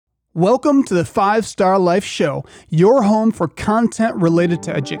Welcome to the 5-Star Life Show, your home for content related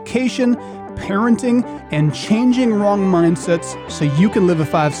to education, parenting, and changing wrong mindsets so you can live a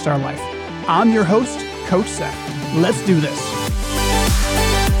 5-star life. I'm your host, Coach Seth. Let's do this.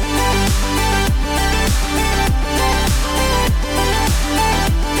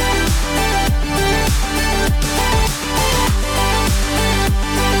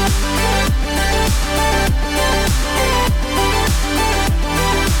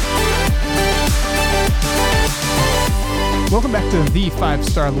 Welcome back to the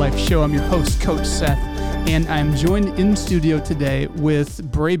 5-Star Life Show. I'm your host, Coach Seth, and I'm joined in studio today with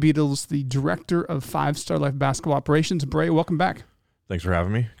Brae Beadles, the Director of 5-Star Life Basketball Operations. Brae, welcome back. Thanks for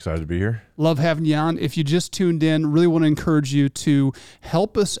having me. Excited to be here. Love having you on. If you just tuned in, really want to encourage you to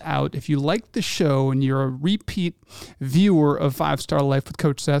help us out. If you like the show and you're a repeat viewer of 5-Star Life with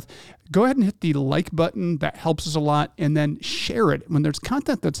Coach Seth, go ahead and hit the like button. That helps us a lot. And then share it. When there's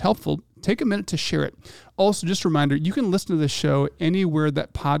content that's helpful, take a minute to share it. Also, just a reminder, you can listen to this show anywhere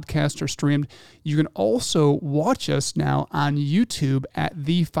that podcasts are streamed. You can also watch us now on YouTube at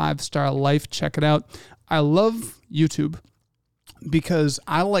The 5-Star Life. Check it out. I love YouTube because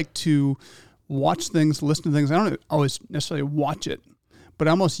I like to watch things, listen to things. I don't always necessarily watch it, but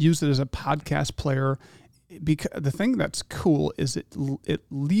I almost use it as a podcast player because the thing that's cool is it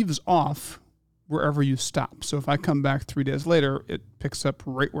leaves off wherever you stop. So if I come back 3 days later, it picks up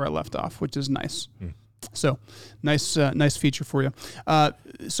right where I left off, which is nice. So nice feature for you.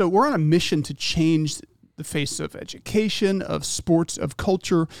 So we're on a mission to change the face of education, of sports, of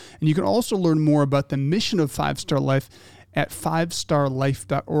culture. And you can also learn more about the mission of 5-Star Life at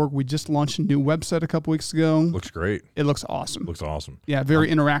 5starlife.org. We just launched a new website a couple weeks ago. Looks great. It looks awesome. Looks awesome. Yeah, very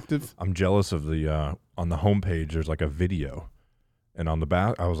interactive. I'm jealous of the, on the homepage, there's like a video. And on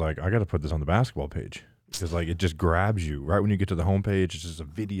the I was like, I got to put this on the basketball page because like it just grabs you right when you get to the homepage. It's just a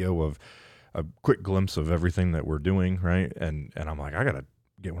video of a quick glimpse of everything that we're doing, right? And I'm like, I got to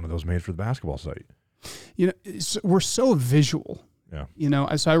get one of those made for the basketball site. You know, we're so visual. Yeah. You know,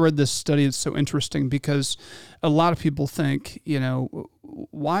 as I read this study, it's so interesting because a lot of people think, you know,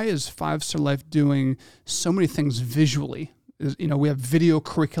 why is 5-Star Life doing so many things visually? You know, we have video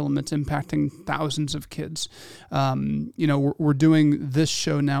curriculum that's impacting thousands of kids. You know, we're doing this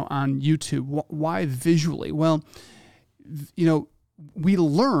show now on YouTube. Why visually? Well, you know, we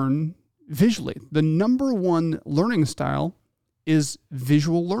learn visually. The number one learning style is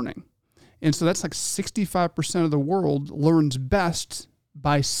visual learning. And so that's like 65% of the world learns best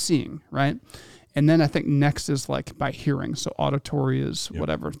by seeing, right? And then I think next is like by hearing. So auditory is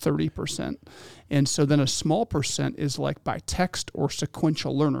whatever, 30%. And so then a small percent is like by text or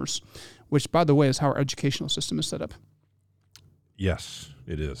sequential learners, which by the way is how our educational system is set up. Yes,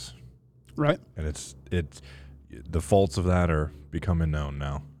 it is. Right. And it's the faults of that are becoming known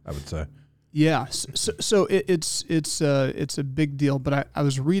now, I would say. Yeah. So it's a big deal. But I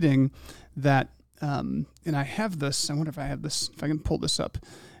was reading that, and I have this. I wonder if I have this. If I can pull this up,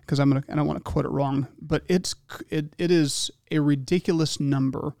 because I don't want to quote it wrong. But it is a ridiculous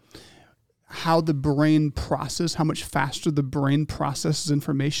number. How the brain processes, how much faster the brain processes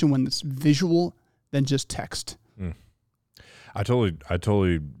information when it's visual than just text. I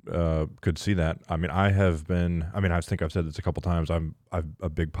totally could see that. I mean, I think I've said this a couple times. I'm a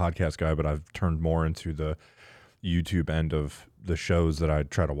big podcast guy, but I've turned more into the YouTube end of the shows that I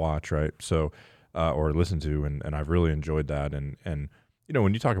try to watch, right? So, or listen to, and I've really enjoyed that. And you know,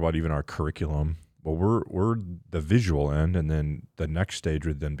 when you talk about even our curriculum, well, we're the visual end, and then the next stage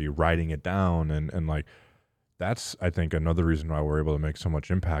would then be writing it down, and like that's I think another reason why we're able to make so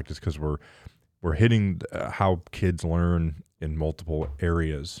much impact is because we're hitting how kids learn in multiple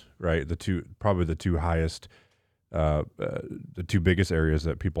areas, right? The two highest, the two biggest areas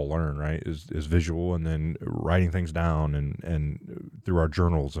that people learn, right, is visual, and then writing things down and through our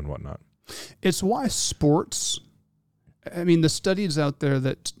journals and whatnot. It's why sports. I mean, the studies out there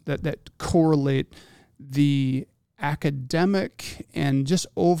that correlate the academic and just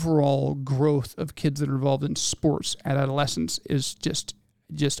overall growth of kids that are involved in sports at adolescence is just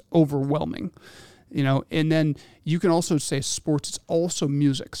overwhelming, you know. And then you can also say sports is also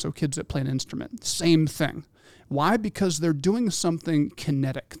music. So kids that play an instrument, same thing. Why? Because they're doing something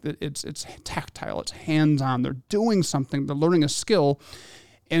kinetic. That it's tactile. It's hands-on. They're doing something. They're learning a skill.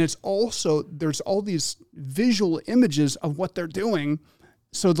 And it's also, there's all these visual images of what they're doing.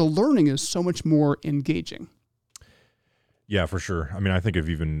 So the learning is so much more engaging. Yeah, for sure. I mean, I think of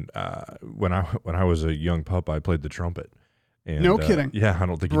even when I was a young pup, I played the trumpet. And, No kidding. Yeah, I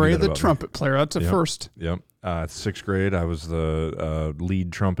don't think Brae you knew that the about trumpet player. That's a Yep. first. me. Yep. 6th grade, I was the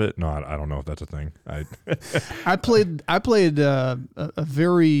lead trumpet. No, I don't know if that's a thing. I played a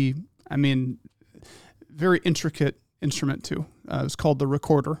very, very intricate instrument too. It was called the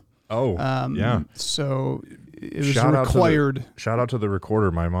recorder. Oh, yeah. So it was Shout required. Shout out to the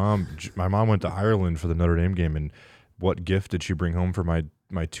recorder. My mom went to Ireland for the Notre Dame game, and what gift did she bring home for my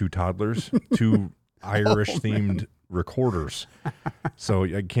 2 toddlers? 2 Irish themed recorders. So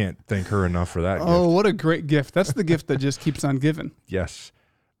I can't thank her enough for that. Oh, gift. what a great gift! That's the gift that just keeps on giving. Yes.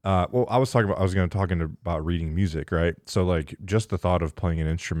 Well, I was going to talk about reading music, right? So like just the thought of playing an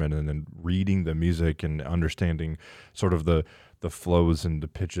instrument and then reading the music and understanding sort of the flows and the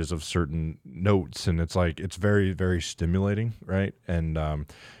pitches of certain notes. And it's like, it's very, very stimulating. Right. And,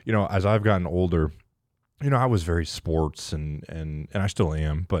 as I've gotten older, I was very sports and I still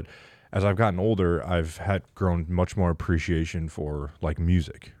am, but as I've gotten older, I've had grown much more appreciation for like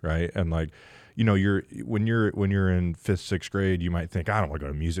music. Right. And like, when you're in 5th, 6th grade, you might think, I don't want to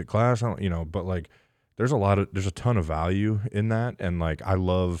go to music class. I don't, but like, there's a ton of value in that. And like, I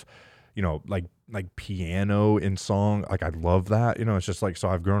love, like piano in song. Like I love that, it's just like, so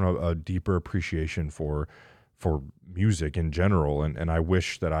I've grown a deeper appreciation for music in general. And I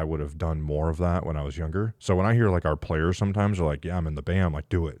wish that I would have done more of that when I was younger. So when I hear like our players sometimes are like, yeah, I'm in the band. I'm like,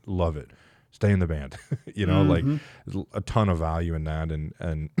 do it. Love it. Stay in the band. Like there's a ton of value in that.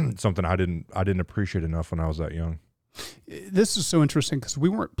 And something I didn't appreciate enough when I was that young. This is so interesting because we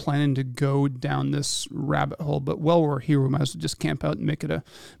weren't planning to go down this rabbit hole, but while we're here, we might as well just camp out and make it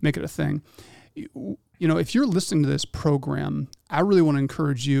a thing. If you're listening to this program, I really want to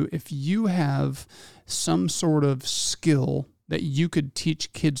encourage you, if you have some sort of skill that you could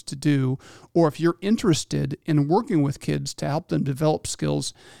teach kids to do, or if you're interested in working with kids to help them develop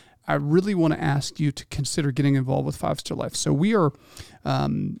skills, I really want to ask you to consider getting involved with 5 Star Life. So we are,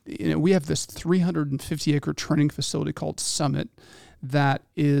 we have this 350-acre training facility called Summit that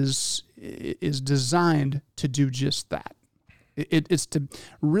is designed to do just that. It's to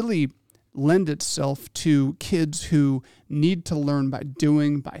really lend itself to kids who need to learn by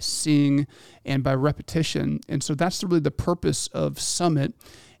doing, by seeing, and by repetition. And so that's really the purpose of Summit.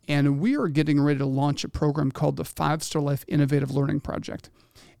 And we are getting ready to launch a program called the 5 Star Life Innovative Learning Project.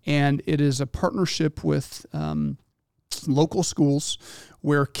 And it is a partnership with local schools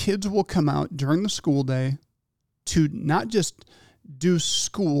where kids will come out during the school day to not just do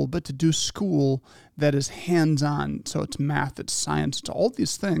school, but to do school that is hands-on. So it's math, it's science, it's all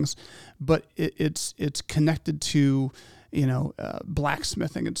these things, but it's connected to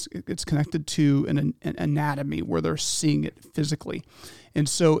blacksmithing. It's connected to an anatomy where they're seeing it physically. And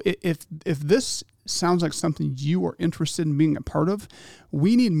so if this sounds like something you are interested in being a part of,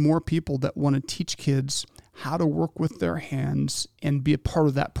 we need more people that want to teach kids how to work with their hands and be a part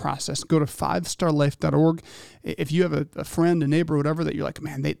of that process. Go to 5starlife.org. If you have a friend, a neighbor, whatever, that you're like,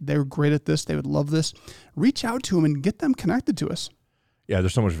 man, they're great at this, they would love this, reach out to them and get them connected to us. Yeah,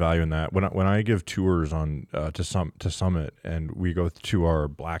 there's so much value in that. When I give tours on to Summit, and we go to our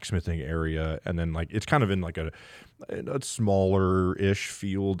blacksmithing area, and then like it's kind of in like a smaller-ish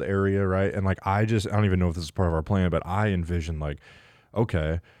field area, right? And like I don't even know if this is part of our plan, but I envision like,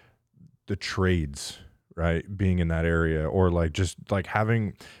 okay, the trades, right, being in that area, or like just like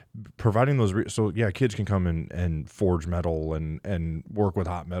providing those. So yeah, kids can come and forge metal and work with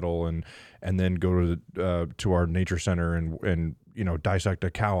hot metal and then go to our nature center and dissect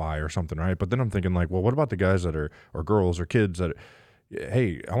a cow eye or something, right? But then I'm thinking like, well, what about the guys that are, or girls or kids that,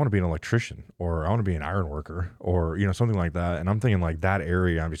 hey, I want to be an electrician, or I want to be an iron worker, or something like that. And I'm thinking like that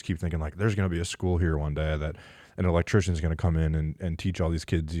area. I just keep thinking like, there's going to be a school here one day that an electrician is going to come in and teach all these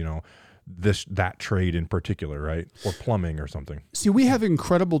kids, that trade in particular, right? Or plumbing or something. See, we have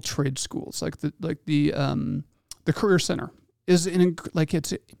incredible trade schools, like the Career Center is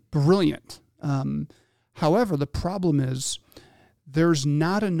it's brilliant. However, the problem is there's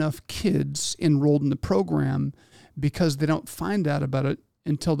not enough kids enrolled in the program because they don't find out about it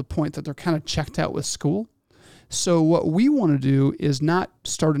until the point that they're kind of checked out with school. So what we want to do is not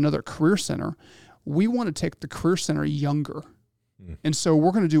start another Career Center. We want to take the Career Center younger. And so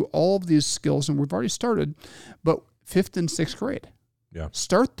we're going to do all of these skills, and we've already started, but 5th and 6th grade. Yeah.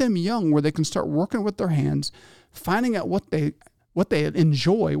 Start them young where they can start working with their hands, finding out what they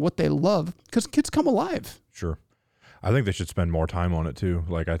enjoy, what they love, because kids come alive. Sure. I think they should spend more time on it too.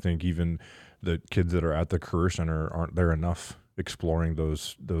 Like I think even the kids that are at the Career Center aren't there enough exploring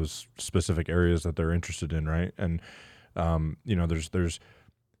those specific areas that they're interested in, right? And there's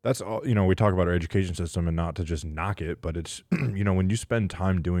that's all, we talk about our education system and not to just knock it, but it's, when you spend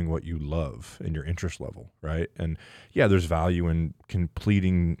time doing what you love and your interest level, right? And yeah, there's value in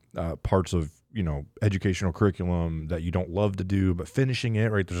completing parts of, educational curriculum that you don't love to do, but finishing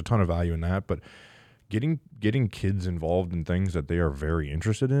it, right? There's a ton of value in that, but getting kids involved in things that they are very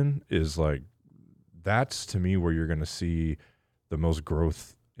interested in is like, that's to me where you're going to see the most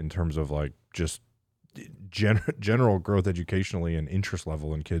growth in terms of like just general growth educationally and interest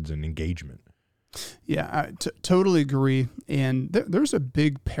level in kids and engagement. Yeah, I totally agree. And there's a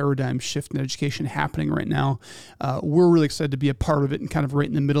big paradigm shift in education happening right now. We're really excited to be a part of it and kind of right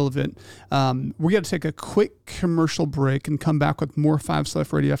in the middle of it. We got to take a quick commercial break and come back with more 5 Star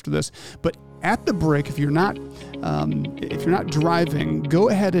Life Radio after this. But at the break, if you're not driving, go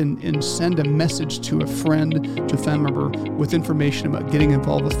ahead and send a message to a friend, to a family member with information about getting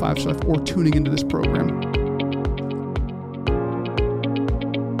involved with 5 Star Life or tuning into this program.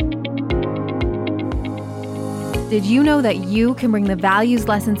 Did you know that you can bring the values,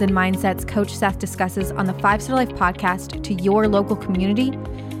 lessons, and mindsets Coach Seth discusses on the 5 Star Life podcast to your local community?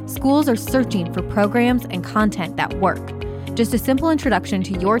 Schools are searching for programs and content that work. Just a simple introduction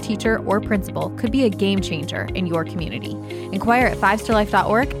to your teacher or principal could be a game changer in your community. Inquire at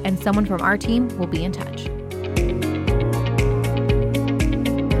 5starlife.org and someone from our team will be in touch.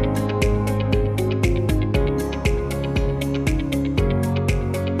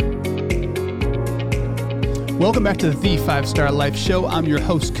 Welcome back to the 5 Star Life Show. I'm your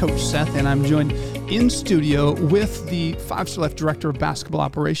host, Coach Seth, and I'm joined in studio with the 5 Star Life Director of Basketball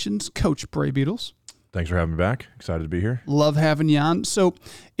Operations, Coach Brae Beadles. Thanks for having me back. Excited to be here. Love having you on. So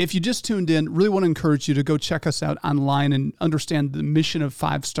if you just tuned in, really want to encourage you to go check us out online and understand the mission of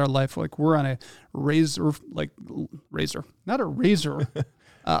 5 Star Life. Like we're on a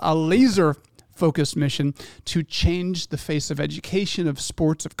a laser-focused mission to change the face of education, of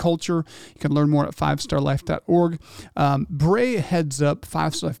sports, of culture. You can learn more at 5starlife.org. Brae heads up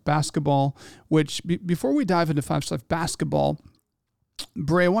 5 Star Life Basketball, which before we dive into 5 Star Life Basketball,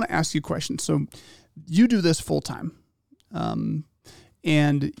 Brae, I want to ask you a question. So you do this full time,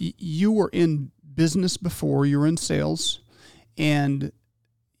 and you were in business before. You were in sales, and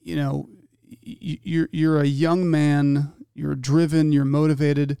you're a young man. You're driven. You're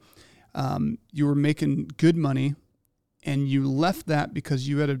motivated. You were making good money, and you left that because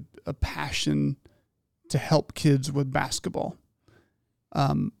you had a passion to help kids with basketball.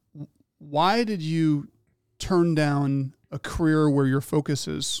 Why did you turn down a career where your focus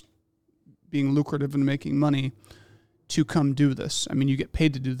is being lucrative and making money to come do this? I mean, you get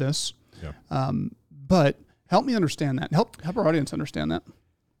paid to do this, but help me understand that. Help our audience understand that.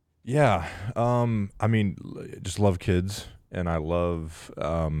 Yeah. I mean, just love kids, and I love,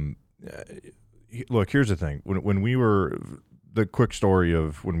 look, here's the thing. When we were, the quick story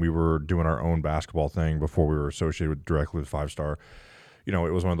of when we were doing our own basketball thing before we were associated directly with 5 Star, it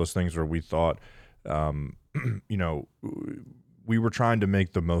was one of those things where we thought, we were trying to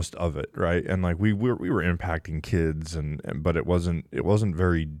make the most of it, right? And like we were impacting kids, but it wasn't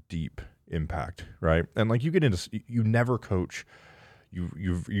very deep impact, right? And like you never coach,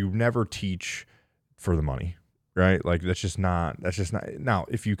 you never teach for the money, right? Like that's just not. Now,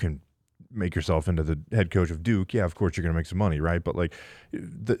 if you can make yourself into the head coach of Duke, yeah, of course you're going to make some money, right? But like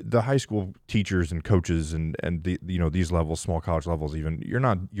the high school teachers and coaches and the these levels, small college levels, even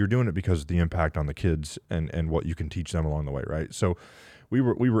you're doing it because of the impact on the kids and what you can teach them along the way, right? So we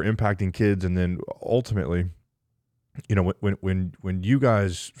were impacting kids, and then ultimately, when you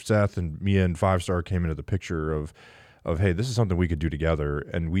guys, Seth and Mia and 5 Star came into the picture of hey, this is something we could do together,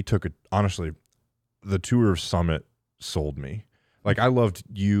 and we took it honestly, the tour of Summit sold me. Like I loved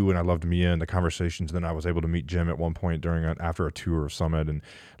you and I loved Mia and the conversations. And then I was able to meet Jim at one point after a tour of Summit, and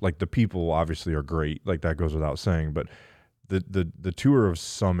like the people obviously are great. Like that goes without saying, but the tour of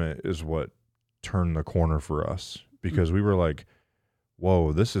Summit is what turned the corner for us, because we were like,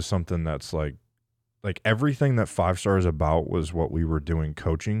 whoa, this is something that's like everything that 5 Star is about was what we were doing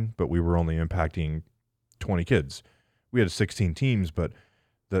coaching, but we were only impacting 20 kids. We had 16 teams, but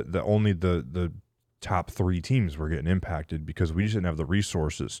the top 3 teams were getting impacted because we just didn't have the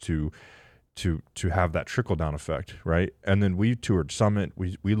resources to have that trickle down effect, right? And then we toured Summit.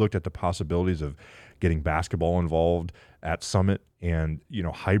 We looked at the possibilities of getting basketball involved at Summit, and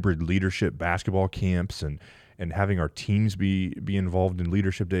hybrid leadership basketball camps, and having our teams be involved in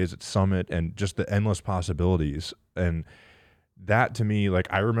leadership days at Summit, and just the endless possibilities. And that to me, like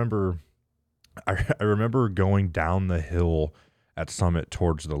I remember going down the hill at Summit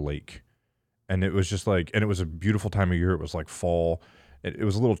towards the lake. And it was just like, and it was a beautiful time of year. It was like fall. It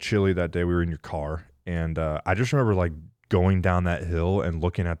was a little chilly that day. We were in your car. And I just remember like going down that hill and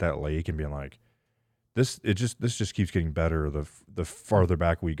looking at that lake and being like, this just keeps getting better the farther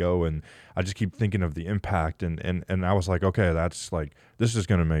back we go. And I just keep thinking of the impact, and I was like, okay, that's like, this is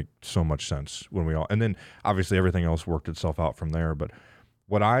going to make so much sense when we all, and then obviously everything else worked itself out from there. But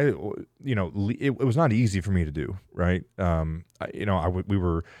what it was not easy for me to do, right? I'm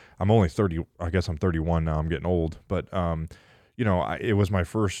only 30, I guess I'm 31 now, I'm getting old, but it was my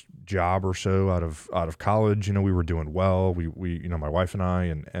first job or so out of college. We were doing well. We my wife and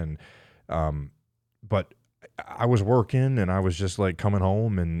I, but I was working, and I was just like coming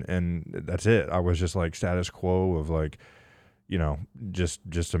home, and that's it. I was just like status quo of like,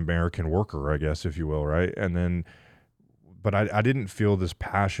 just American worker, I guess, if you will. Right. And then, but I didn't feel this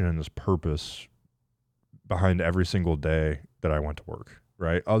passion and this purpose behind every single day that I went to work.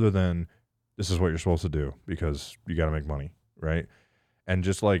 Right. Other than, this is what you're supposed to do because you got to make money. Right. And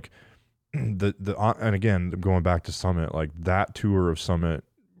just like and again, going back to Summit, like that tour of Summit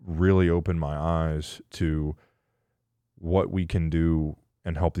really opened my eyes to what we can do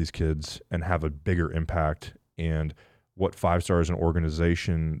and help these kids and have a bigger impact, and what 5 Star as an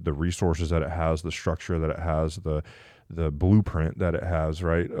organization, the resources that it has, the structure that it has, the blueprint that it has,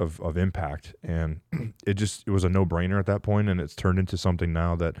 right, of impact. And it was a no-brainer at that point, and it's turned into something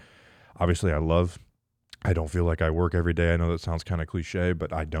now that obviously I love. I don't feel like I work every day. I know that sounds kind of cliche,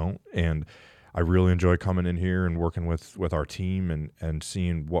 but I don't. And I really enjoy coming in here and working with our team and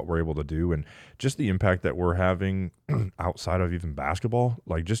seeing what we're able to do, and just the impact that we're having outside of even basketball,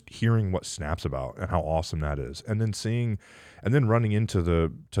 like just hearing what Snap's about and how awesome that is. And then running into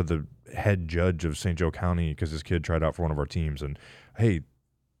the head judge of St. Joe County, because this kid tried out for one of our teams, and hey,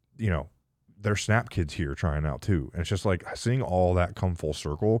 there's Snap kids here trying out too. And it's just like seeing all that come full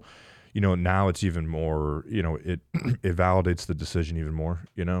circle. Now it's even more, it validates the decision even more,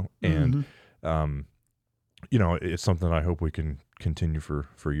 and it's something that I hope we can continue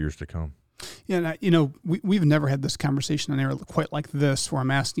for years to come. Yeah, and we've never had this conversation on air quite like this, where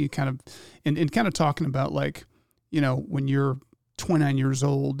I'm asking you kind of, and kind of talking about like, when you're 29 years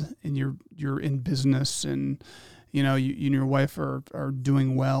old and you're in business, and you and your wife are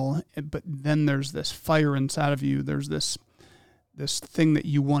doing well, but then there's this fire inside of you. There's this thing that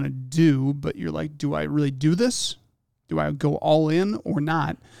you want to do, but you're like, do I really do this? Do I go all in or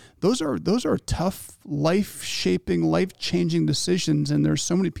not? Those are tough, life-shaping, life-changing decisions. And there's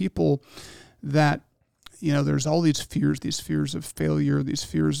so many people that, there's all these fears of failure, these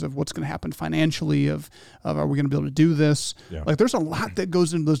fears of what's going to happen financially, of are we going to be able to do this? Yeah. Like there's a lot that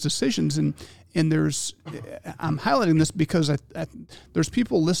goes into those decisions. And I'm highlighting this because there's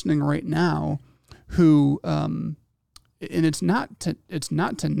people listening right now who, and it's not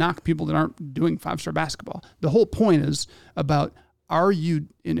to knock people that aren't doing 5-star basketball. The whole point is about, are you,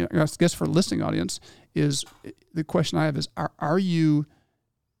 I guess for a listening audience, is the question I have is,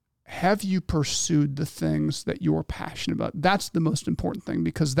 have you pursued the things that you're passionate about? That's the most important thing,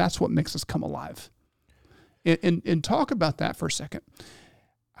 because that's what makes us come alive. And talk about that for a second.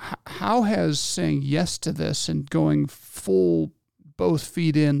 How has saying yes to this and going full, both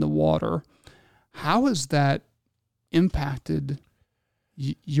feet in the water, how has that impacted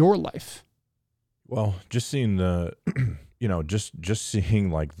your life? Well, just seeing just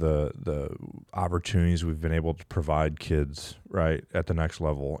seeing like the opportunities we've been able to provide kids, right, at the next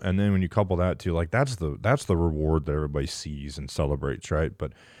level. And then when you couple that to like, that's the reward that everybody sees and celebrates, right?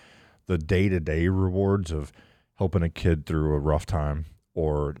 But the day-to-day rewards of helping a kid through a rough time,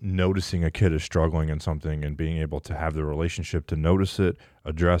 or noticing a kid is struggling in something and being able to have the relationship to notice it,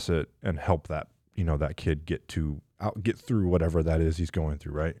 address it, and help that, that kid get through whatever that is he's going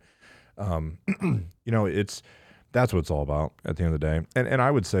through, right? That's what it's all about at the end of the day. And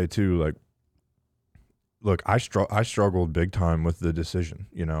I would say too, like, look, I struggled big time with the decision,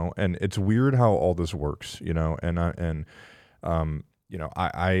 and it's weird how all this works, I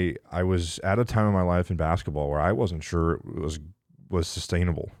was at a time in my life in basketball where I wasn't sure it was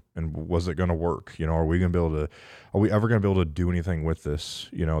sustainable, and was it going to work? Are we ever going to be able to do anything with this,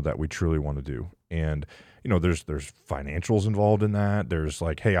 that we truly want to do? And there's financials involved in that. There's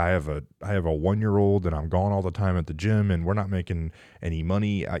like, hey, I have a 1-year-old and I'm gone all the time at the gym and we're not making any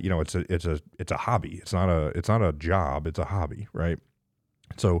money. It's a hobby. It's not a job. It's a hobby, right?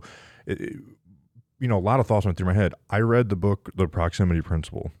 So, a lot of thoughts went through my head. I read the book, The Proximity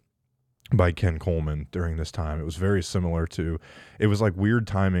Principle, by Ken Coleman during this time. It was very similar to, it was like weird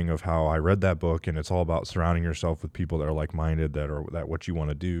timing of how I read that book, and it's all about surrounding yourself with people that are like-minded, that what you want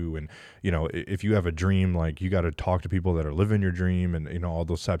to do. And, if you have a dream, like you got to talk to people that are living your dream, and, all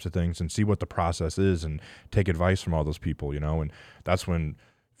those types of things, and see what the process is and take advice from all those people, and that's when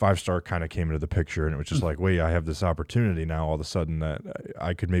Five Star kind of came into the picture, and it was just like, wait, I have this opportunity now all of a sudden that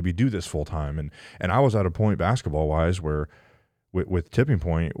I could maybe do this full time. And I was at a point basketball wise where with Tipping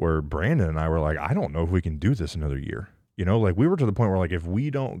Point where Brandon and I were like, I don't know if we can do this another year. Like we were to the point where like, if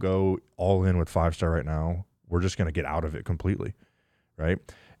we don't go all in with Five Star right now, we're just going to get out of it completely. Right.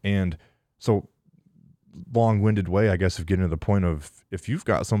 And so long-winded way, I guess, of getting to the point of if you've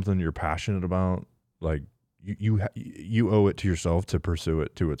got something you're passionate about, like you owe it to yourself to pursue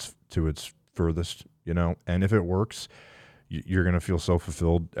it to its furthest, and if it works, you're going to feel so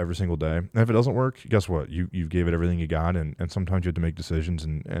fulfilled every single day. And if it doesn't work, guess what? You gave it everything you got, and sometimes you have to make decisions,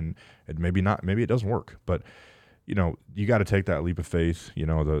 and maybe it doesn't work, but you got to take that leap of faith. You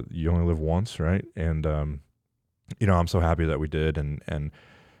only live once, right? And I'm so happy that we did, and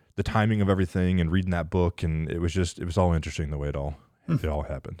the timing of everything, and reading that book, and it was all interesting the way it all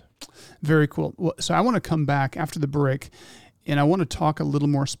happened. Very cool. Well, so I want to come back after the break, and I want to talk a little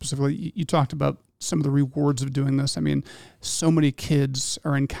more specifically. You talked about some of the rewards of doing this. I mean, so many kids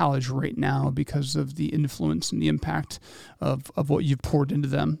are in college right now because of the influence and the impact of what you've poured into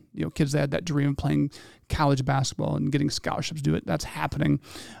them. Kids that had that dream of playing college basketball and getting scholarships to do it. That's happening.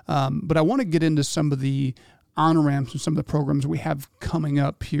 But I want to get into some of the on-ramps and some of the programs we have coming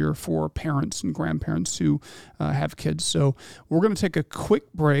up here for parents and grandparents who have kids. So we're going to take a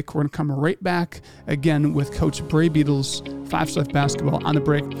quick break. We're going to come right back again with Coach Brae Beadles, 5-Star Life Basketball. On the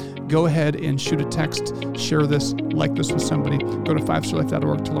break, go ahead and shoot a text, share this, like this with somebody. Go to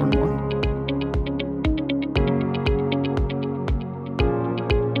 5starlife.org to learn more.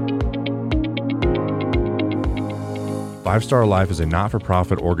 Five Star Life is a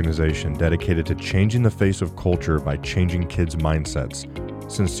not-for-profit organization dedicated to changing the face of culture by changing kids' mindsets.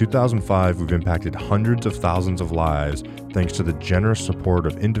 Since 2005, we've impacted hundreds of thousands of lives thanks to the generous support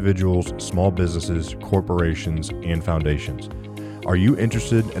of individuals, small businesses, corporations, and foundations. Are you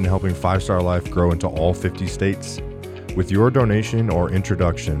interested in helping 5 Star Life grow into all 50 states? With your donation or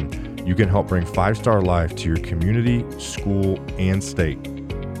introduction, you can help bring 5 Star Life to your community, school, and state.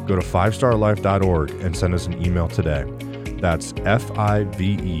 Go to 5starlife.org and send us an email today. That's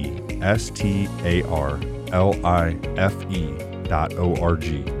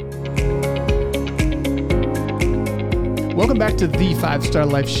FIVESTARLIFE.org. Welcome back to the 5-Star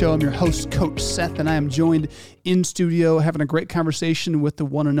Life Show. I'm your host, Coach Seth, and I am joined in studio having a great conversation with the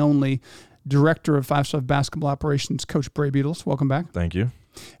one and only Director of 5-Star Life Basketball Operations, Coach Brae Beadles. Welcome back. Thank you.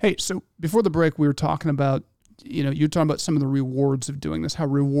 Hey, so before the break, we were talking about, you're talking about some of the rewards of doing this, how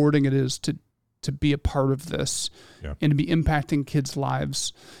rewarding it is to be a part of this and to be impacting kids'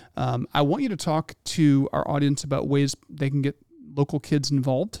 lives. I want you to talk to our audience about ways they can get local kids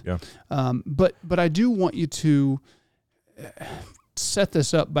involved. Yeah. But I do want you to set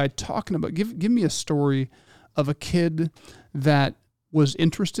this up by talking about, give me a story of a kid that was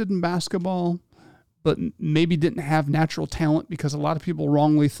interested in basketball, but maybe didn't have natural talent, because a lot of people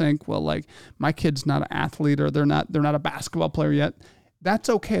wrongly think, well, like, my kid's not an athlete, or they're not a basketball player yet. That's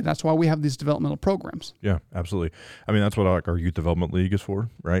okay. That's why we have these developmental programs. Yeah, absolutely. I mean, that's what our youth development league is for,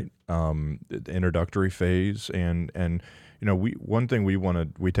 right? The introductory phase, and one thing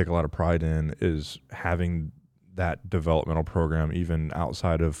we take a lot of pride in is having that developmental program even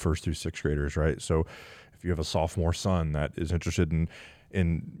outside of 1st through 6th graders, right? So if you have a sophomore son that is interested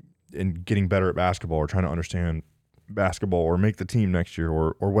in getting better at basketball, or trying to understand basketball, or make the team next year,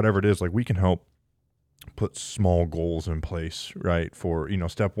 or whatever it is, like, we can help put small goals in place, right? For,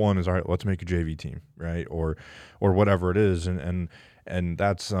 step one is, all right, let's make a JV team, right? Or whatever it is. And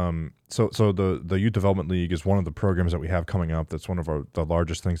that's, so the Youth Development League is one of the programs that we have coming up. That's one of the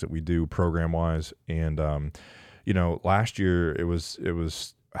largest things that we do program wise. And, last year we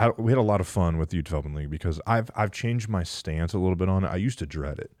had a lot of fun with the Youth Development League, because I've changed my stance a little bit on it. I used to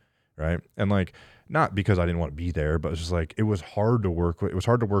dread it, right? And, like, not because I didn't want to be there, but it's just like, it was hard to work with. It was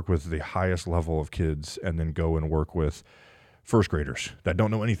hard to work with the highest level of kids and then go and work with 1st graders that don't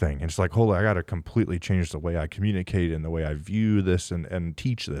know anything. And it's like, hold on, I got to completely change the way I communicate and the way I view this and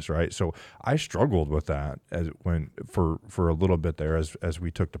teach this, right? So I struggled with that for a little bit there as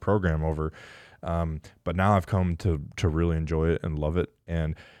we took the program over. But now I've come to really enjoy it and love it.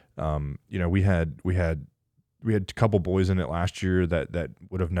 And, we had a couple boys in it last year that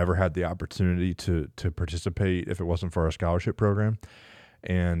would have never had the opportunity to participate if it wasn't for our scholarship program.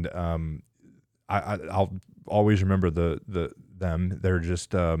 And I'll always remember them. They're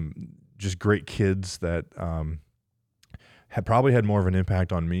just great kids that had probably had more of an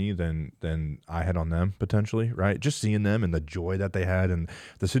impact on me than I had on them, potentially, right? Just seeing them and the joy that they had and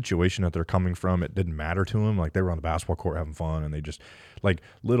the situation that they're coming from, it didn't matter to them. Like, they were on the basketball court having fun, and they just, like,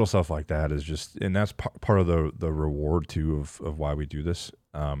 little stuff like that is just, and that's part of the reward too of why we do this.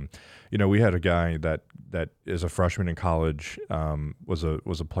 We had a guy that is a freshman in college, was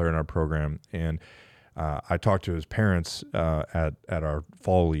a player in our program, and I talked to his parents at our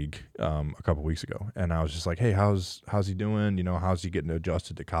fall league a couple weeks ago, and I was just like, hey, how's he doing? How's he getting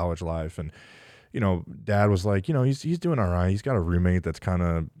adjusted to college life? And Dad was like, he's doing all right. He's got a roommate that's kind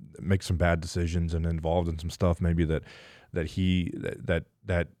of makes some bad decisions and involved in some stuff maybe that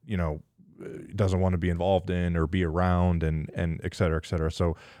doesn't want to be involved in or be around and et cetera, et cetera.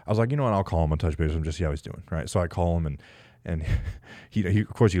 So I was like, what, I'll call him and touch base with him, just see how he's doing. Right. So I call him and he of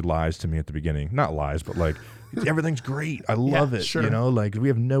course he lies to me at the beginning, not lies, but like, everything's great. I love it. Sure. Like we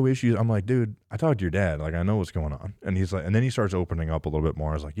have no issues. I'm like, dude, I talked to your dad. Like, I know what's going on. And he's like, and then he starts opening up a little bit more.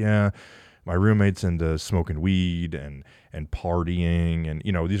 I was like, yeah, my roommate's into smoking weed and partying, and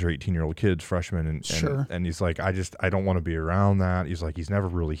these are 18-year-old kids, freshmen, and sure. And he's like, I don't want to be around that. He's like, he's never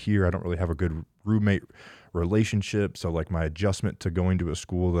really here. I don't really have a good roommate relationship, so like my adjustment to going to a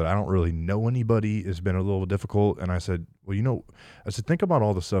school that I don't really know anybody has been a little difficult. And I said, well, think about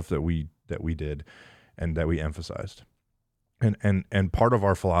all the stuff that we did and that we emphasized, and part of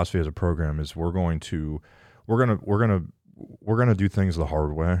our philosophy as a program is we're gonna do things the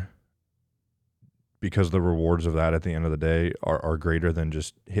hard way, because the rewards of that at the end of the day are greater than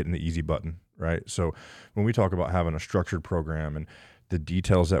just hitting the easy button, right? So when we talk about having a structured program and the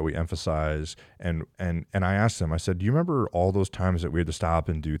details that we emphasize, and I asked them, I said, do you remember all those times that we had to stop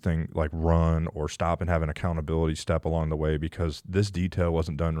and do things like run or stop and have an accountability step along the way because this detail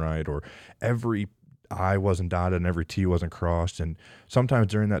wasn't done right, or every I wasn't dotted and every T wasn't crossed? And sometimes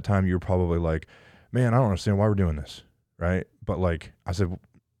during that time you were probably like, man, I don't understand why we're doing this, right? But like I said,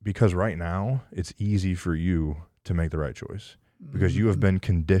 because right now it's easy for you to make the right choice, because you have been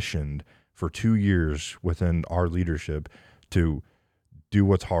conditioned for 2 years within our leadership to do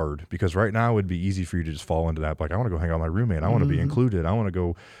what's hard. Because right now it would be easy for you to just fall into that. Like, I want to go hang out with my roommate. I want to be included. I want to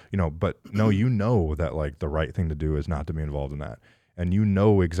go, but no, that like the right thing to do is not to be involved in that. And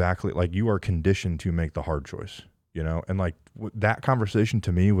exactly, like you are conditioned to make the hard choice, and like that conversation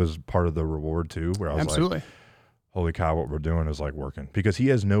to me was part of the reward too, where I was like, holy cow, what we're doing is like working, because he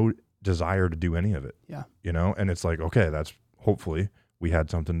has no desire to do any of it. Yeah. And it's like, okay, that's hopefully we had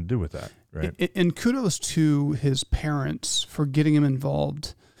something to do with that. Right. And kudos to his parents for getting him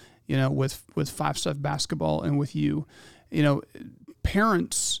involved, with Five Star basketball and with you.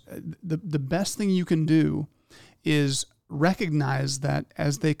 Parents, the best thing you can do is recognize that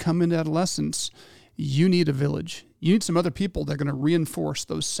as they come into adolescence, you need a village. You need some other people that are going to reinforce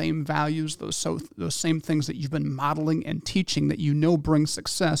those same values, those same things that you've been modeling and teaching that bring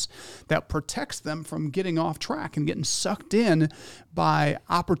success, that protects them from getting off track and getting sucked in by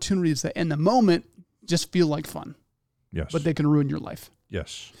opportunities that in the moment just feel like fun. Yes. But they can ruin your life.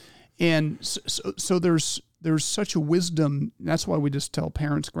 Yes. And so there's such a wisdom. That's why we just tell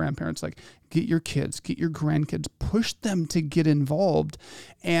parents, grandparents, like, get your kids, get your grandkids, push them to get involved.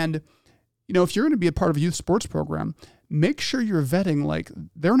 And if you're going to be a part of a youth sports program, make sure you're vetting, like,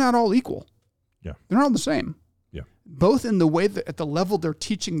 they're not all equal. Yeah. They're not all the same. Yeah. Both in the way that at the level they're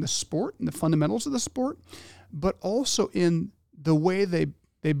teaching the sport and the fundamentals of the sport, but also in the way they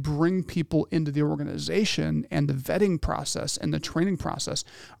bring people into the organization and the vetting process and the training process.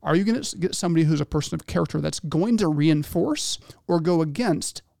 Are you going to get somebody who's a person of character that's going to reinforce or go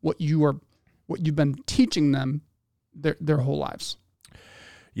against what you've been teaching them their whole lives?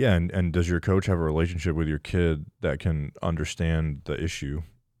 Yeah, and does your coach have a relationship with your kid that can understand the issue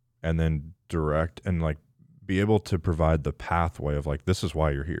and then direct and like be able to provide the pathway of like, this is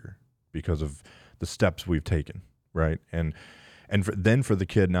why you're here, because of the steps we've taken, right? And then for the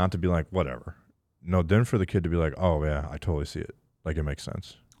kid not to be like, whatever. No, then for the kid to be like, oh yeah, I totally see it. Like, it makes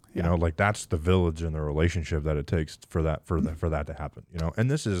sense. Yeah. Like that's the village and the relationship that it takes for that to happen. And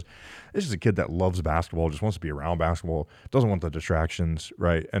this is a kid that loves basketball, just wants to be around basketball, doesn't want the distractions,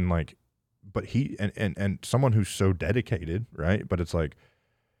 right? And like, but he and someone who's so dedicated, right? But it's like,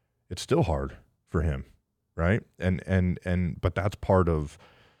 it's still hard for him, right? And but that's part of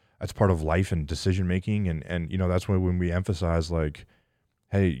life and decision making, and that's when we emphasize like,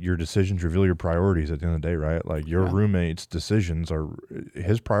 hey, your decisions reveal your priorities at the end of the day, right? Like your roommate's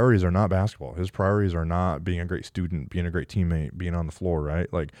his priorities are not basketball. His priorities are not being a great student, being a great teammate, being on the floor,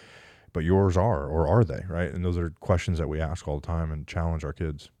 right? Like, but yours are, or are they, right? And those are questions that we ask all the time and challenge our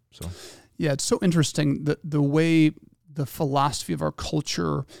kids. So, yeah, it's so interesting the way the philosophy of our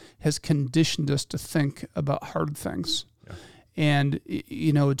culture has conditioned us to think about hard things. Yeah. And,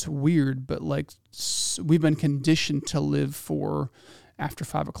 it's weird, but like we've been conditioned to live for after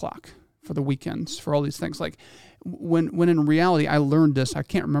 5 o'clock, for the weekends, for all these things. Like when in reality, I learned this, I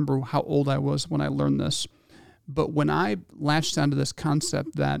can't remember how old I was when I learned this, But when I latched onto this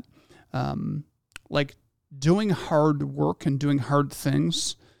concept that like doing hard work and doing hard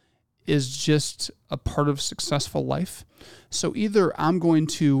things is just a part of successful life. So either I'm going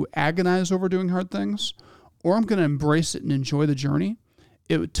to agonize over doing hard things or I'm going to embrace it and enjoy the journey.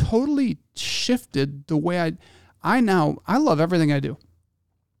 It totally shifted the way I love everything I do.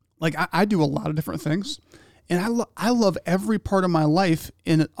 Like I do a lot of different things and I love every part of my life.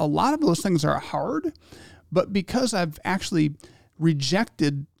 And a lot of those things are hard, but because I've actually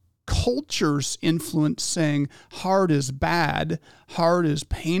rejected culture's influence saying hard is bad, hard is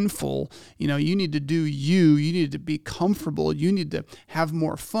painful, you need to do you need to be comfortable, you need to have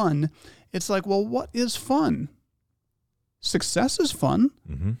more fun. It's like, well, what is fun? Success is fun.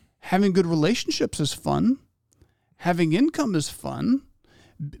 Mm-hmm. Having good relationships is fun. Having income is fun.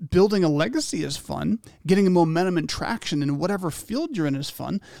 Building a legacy is fun. Getting a momentum and traction in whatever field you're in is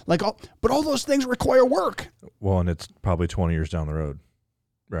fun. But all those things require work. Well, and it's probably 20 years down the road.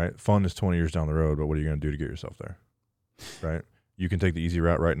 Right? Fun is 20 years down the road, but what are you going to do to get yourself there? Right? You can take the easy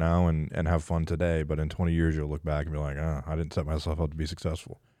route right now and have fun today, but in 20 years, you'll look back and be like, I didn't set myself up to be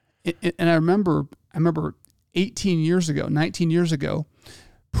successful. And I remember 19 years ago,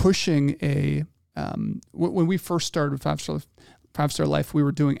 pushing when we first started Five Star Life, we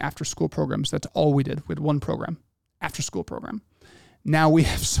were doing after school programs. That's all we did. We had one program, after school program. Now we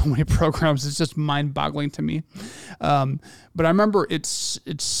have so many programs, it's just mind-boggling to me. But I remember it's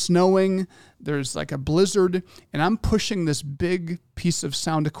snowing, there's like a blizzard, and I'm pushing this big piece of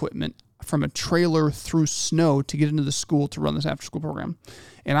sound equipment from a trailer through snow to get into the school to run this after-school program.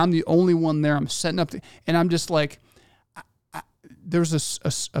 And I'm the only one there. I'm setting up, and I'm just like, there's a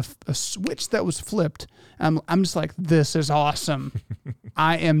switch that was flipped. I'm just like, this is awesome.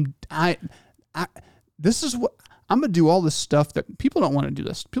 This is what, I'm going to do all this stuff that people don't want to do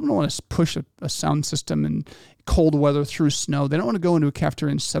this. People don't want to push a sound system in cold weather through snow. They don't want to go into a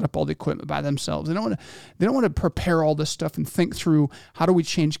cafeteria and set up all the equipment by themselves. They don't want to prepare all this stuff and think through how do we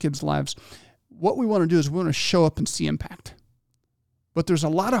change kids' lives. What we want to do is we want to show up and see impact. But there's a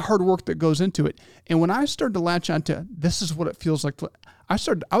lot of hard work that goes into it. And when I started to latch onto this is what it feels like, I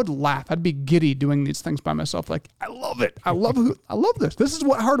would laugh. I'd be giddy doing these things by myself. Like, I love it. I love this. This is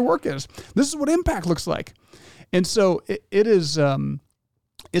what hard work is. This is what impact looks like. And so it is,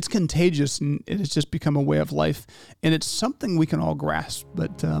 it's contagious, and it has just become a way of life, and it's something we can all grasp.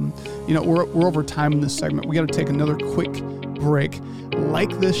 But we're over time in this segment. We got to take another quick break.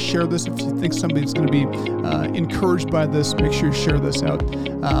 Like this, share this. If you think somebody's going to be encouraged by this, make sure you share this out.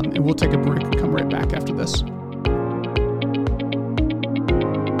 And we'll take a break and come right back after this.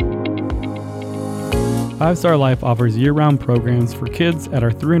 Five Star Life offers year-round programs for kids at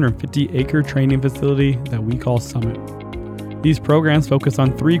our 350-acre training facility that we call Summit. These programs focus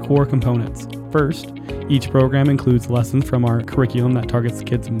on 3 core components. First, each program includes lessons from our curriculum that targets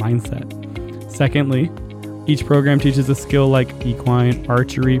kids' mindset. Secondly, each program teaches a skill like equine,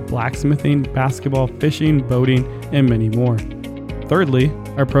 archery, blacksmithing, basketball, fishing, boating, and many more. Thirdly,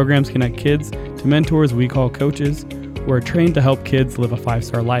 our programs connect kids to mentors we call coaches, who are trained to help kids live a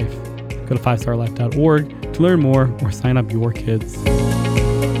 5-star life. Go to 5starlife.org to learn more or sign up your kids.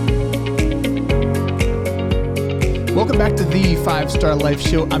 Welcome back to the 5-Star Life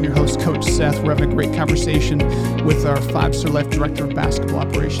Show. I'm your host, Coach Seth. We're having a great conversation with our 5-Star Life Director of Basketball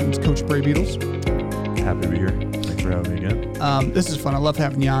Operations, Coach Brae Beadles. Happy to be here. Thanks for having me again. This is fun. I love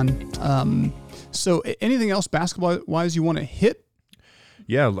having you on. So anything else basketball-wise you want to hit?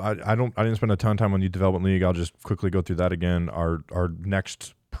 Yeah, I didn't spend a ton of time on Youth Development League. I'll just quickly go through that again. Our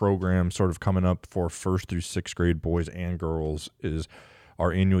next program sort of coming up for 1st through 6th grade boys and girls is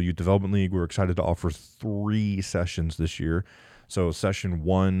our annual Youth Development League. We're excited to offer 3 sessions this year. So session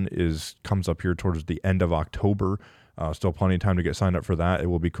 1 comes up here towards the end of October. Still plenty of time to get signed up for that. It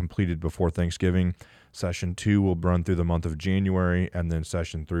will be completed before Thanksgiving. Session 2 will run through the month of January, and then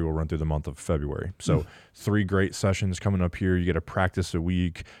session 3 will run through the month of February. So 3 great sessions coming up here. You get a practice a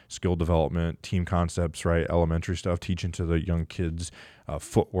week, skill development, team concepts, right? Elementary stuff, teaching to the young kids,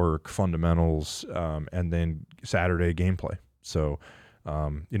 footwork, fundamentals, and then Saturday gameplay. So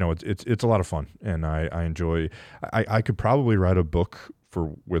it's a lot of fun, and I enjoy. I could probably write a book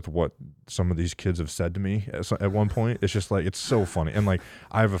with what some of these kids have said to me at one point. It's just like, it's so funny. And like,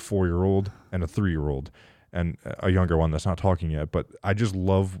 I have a 4-year-old and a 3-year-old and a younger one that's not talking yet, but I just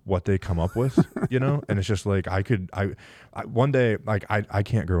love what they come up with, and it's just like, I one day, like, I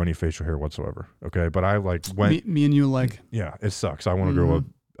can't grow any facial hair whatsoever. Okay. But I like went, me and you, like, yeah, it sucks. I want to grow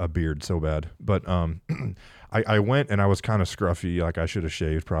a beard so bad. But I went and I was kind of scruffy, like I should have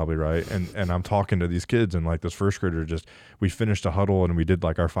shaved probably, right? And I'm talking to these kids, and like this first grader we finished a huddle and we did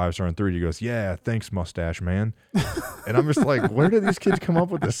like our 5-star and 3. He goes, "Yeah, thanks, mustache man." And I'm just like, where do these kids come up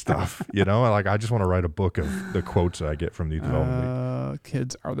with this stuff? Like I just want to write a book of the quotes that I get from these development league.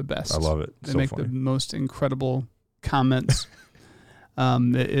 Kids are the best. I love it. They so make funny. the most incredible comments.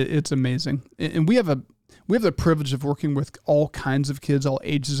 It's amazing. And we have the privilege of working with all kinds of kids, all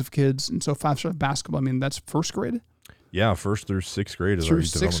ages of kids. And so 5-star basketball, I mean, that's first grade. Yeah, 1st through 6th grade is through our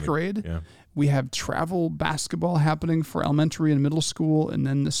 6th grade. Yeah. We have travel basketball happening for elementary and middle school, and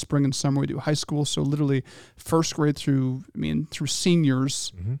then this spring and summer we do high school. So literally 1st grade through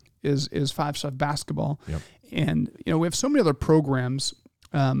seniors is 5-star basketball. Yep. And we have so many other programs.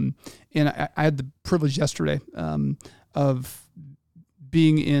 And I had the privilege yesterday of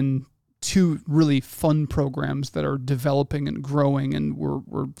being in 2 really fun programs that are developing and growing, and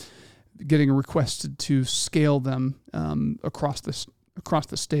we're getting requested to scale them across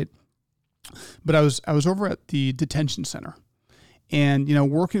the state. But I was over at the detention center, and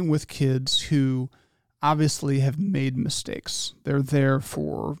working with kids who obviously have made mistakes. They're there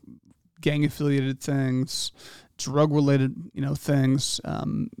for gang affiliated things, drug related things,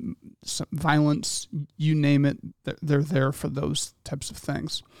 violence, you name it. They're there for those types of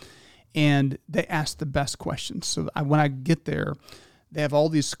things, and they ask the best questions. So when I get there, they have all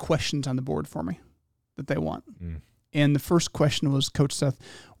these questions on the board for me that they want. And the first question was, Coach Seth,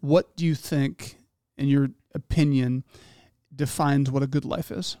 what do you think, in your opinion, defines what a good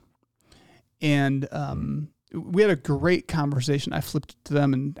life is? And we had a great conversation. I flipped it to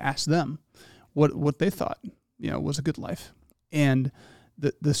them and asked them what they thought was a good life. And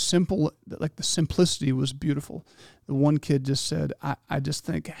the simplicity was beautiful. The one kid just said, I just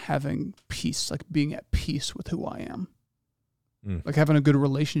think having peace, like being at peace with who I am. Like having a good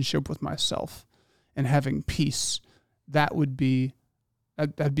relationship with myself and having peace, that'd be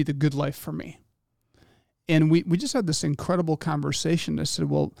the good life for me. And we just had this incredible conversation. I said,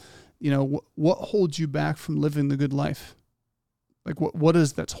 well, what holds you back from living the good life? Like what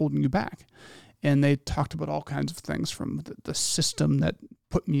is that's holding you back? And they talked about all kinds of things, from the system that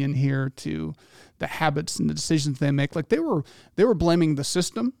put me in here to the habits and the decisions they make. Like they were blaming the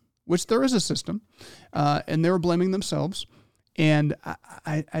system, which there is a system, and they were blaming themselves. And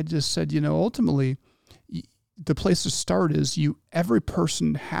I just said, ultimately, the place to start is every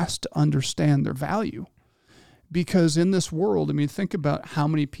person has to understand their value. Because in this world, think about how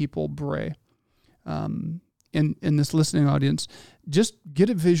many people, Brae, in this listening audience, just get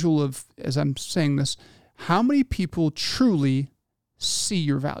a visual of, as I'm saying this, how many people truly see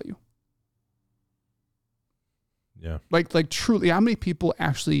your value? Yeah. Like truly, how many people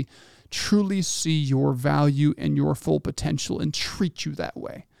actually truly see your value and your full potential and treat you that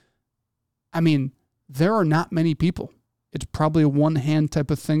way? There are not many people. It's probably a one-hand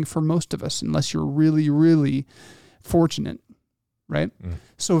type of thing for most of us, unless you're really, really fortunate, right?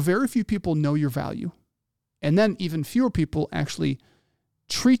 So very few people know your value. And then even fewer people actually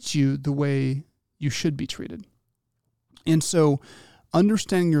treat you the way you should be treated. And so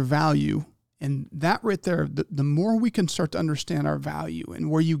understanding your value, and that right there, the more we can start to understand our value and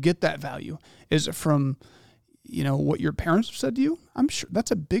where you get that value, is it from what your parents have said to you? I'm sure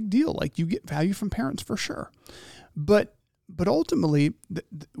that's a big deal. Like you get value from parents for sure. But ultimately,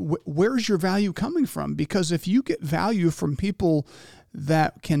 where's your value coming from? Because if you get value from people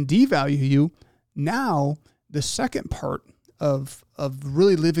that can devalue you, now the second part of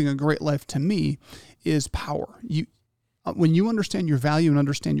really living a great life to me is power. When you understand your value and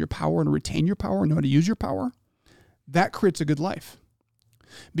understand your power and retain your power and know how to use your power, that creates a good life.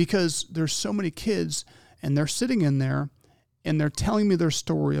 Because there's so many kids, and they're sitting in there and they're telling me their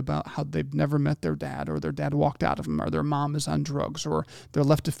story about how they've never met their dad, or their dad walked out of them, or their mom is on drugs, or they're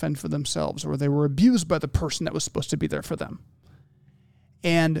left to fend for themselves, or they were abused by the person that was supposed to be there for them.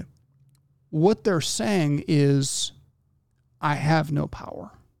 And what they're saying is, I have no power.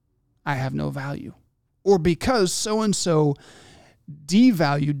 I have no value. Or because so-and-so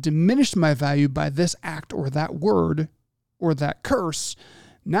devalued, diminished my value by this act or that word or that curse,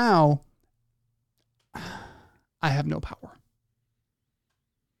 now I have no power.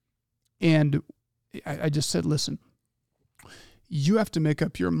 And I just said, listen, you have to make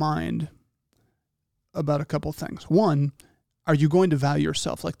up your mind about a couple things. One, are you going to value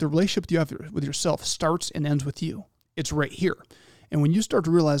yourself? Like the relationship you have with yourself starts and ends with you. It's right here. And when you start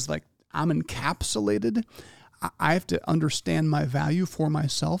to realize, like, I'm encapsulated, I have to understand my value for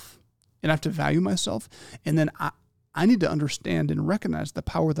myself, and I have to value myself. And then I need to understand and recognize the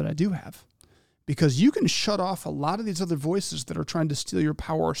power that I do have. because you can shut off a lot of these other voices that are trying to steal your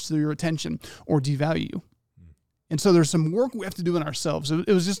power or steal your attention or devalue you. And so there's some work we have to do in ourselves. It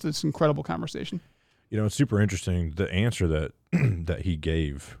was just this incredible conversation. You know, it's super interesting. The answer that that he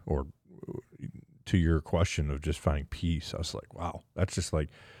gave, or to your question of just finding peace, I was like, wow, that's just like,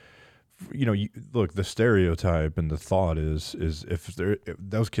 you know, look, the stereotype and the thought is if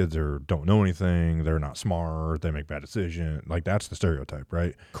those kids don't know anything, they're not smart, they make bad decisions, like that's the stereotype,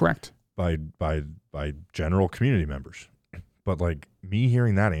 right? Correct. By general community members. But like me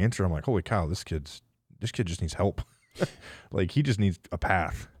hearing that answer, I'm like, holy cow, this kid just needs help. Like he just needs a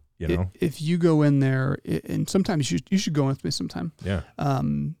path, you know? If you go in there, and sometimes you should go in with me sometime. Yeah.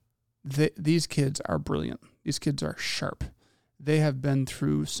 These kids are brilliant. These kids are sharp. They have been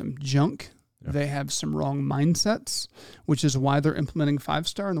through some junk. Yeah. They have some wrong mindsets, which is why they're implementing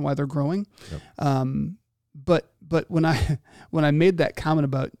 5-star and why they're growing. Yep. But when I made that comment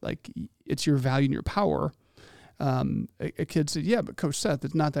about like it's your value and your power, a kid said, "Yeah, but Coach Seth,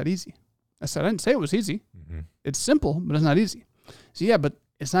 it's not that easy." I said, "I didn't say it was easy. Mm-hmm. It's simple, but it's not easy." He said, "Yeah, but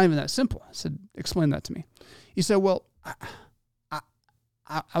it's not even that simple." I said, "Explain that to me." He said, "Well,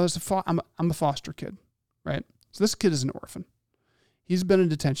 I'm a foster kid, right? So this kid is an orphan. He's been in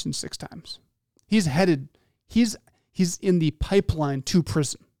detention 6 times. He's in the pipeline to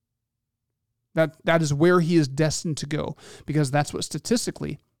prison. That is where he is destined to go, because that's what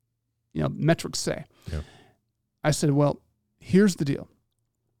statistically, you know, metrics say." Yeah. I said, "Well, here's the deal.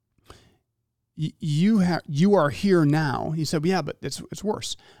 You are here now." He said, "Yeah, but it's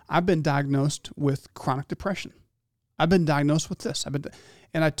worse. I've been diagnosed with chronic depression. I've been diagnosed with this.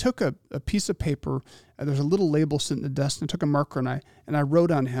 And I took a piece of paper. There's a little label sitting at the desk, and I took a marker and I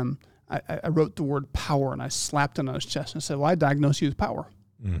wrote on him. I wrote the word power, and I slapped it on his chest and I said, "Well, I diagnosed you with power."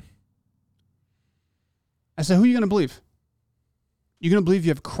 Mm. I said, "Who are you going to believe? You're going to believe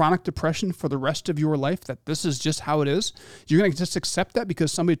you have chronic depression for the rest of your life, that this is just how it is? You're going to just accept that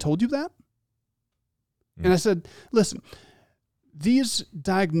because somebody told you that?" Mm. And I said, "Listen, these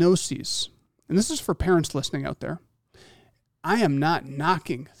diagnoses," and this is for parents listening out there, I am not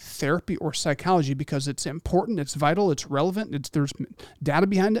knocking therapy or psychology because it's important, it's vital, it's relevant, there's data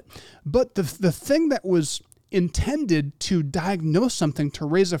behind it. But the thing that was intended to diagnose something, to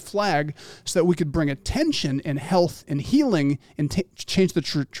raise a flag so that we could bring attention and health and healing and change the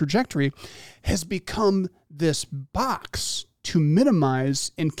trajectory, has become this box to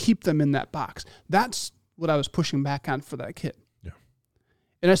minimize and keep them in that box. That's what I was pushing back on for that kid. Yeah.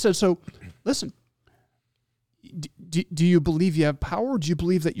 And I said, so listen, do you believe you have power, or do you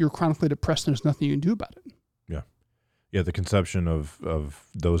believe that you're chronically depressed and there's nothing you can do about it? Yeah. Yeah, the conception of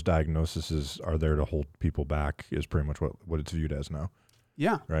those diagnoses are there to hold people back is pretty much what it's viewed as now.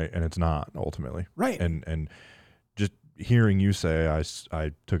 Yeah. Right? And it's not, ultimately. Right. And just hearing you say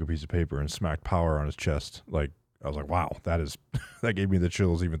I took a piece of paper and smacked power on his chest, like I was like, wow, that gave me the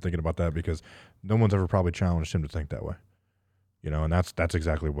chills even thinking about that, because no one's ever probably challenged him to think that way. You know, and that's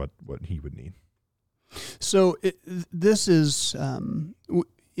exactly what he would need. So this is, you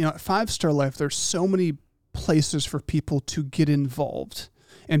know, at 5-Star Life, there's so many places for people to get involved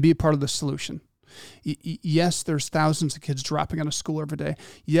and be a part of the solution. Yes, there's thousands of kids dropping out of school every day.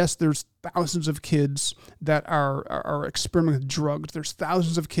 Yes, there's thousands of kids that are experimenting with drugs. There's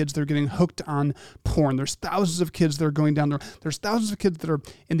thousands of kids that are getting hooked on porn. There's thousands of kids that are going down there. There's thousands of kids that are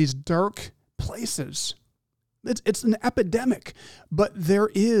in these dark places. It's an epidemic, but there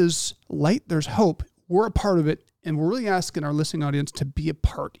is light. There's hope. We're a part of it, and we're really asking our listening audience to be a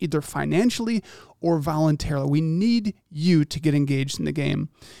part, either financially or voluntarily. We need you to get engaged in the game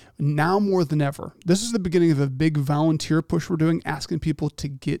now more than ever. This is the beginning of a big volunteer push we're doing, asking people to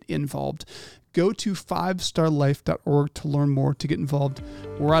get involved. Go to 5starlife.org to learn more, to get involved.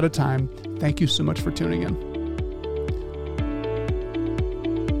 We're out of time. Thank you so much for tuning in.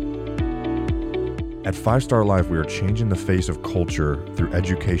 At 5-Star Life, we are changing the face of culture through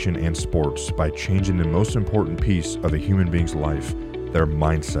education and sports by changing the most important piece of a human being's life, their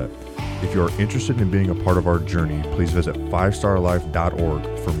mindset. If you are interested in being a part of our journey, please visit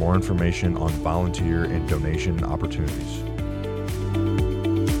 5starlife.org for more information on volunteer and donation opportunities.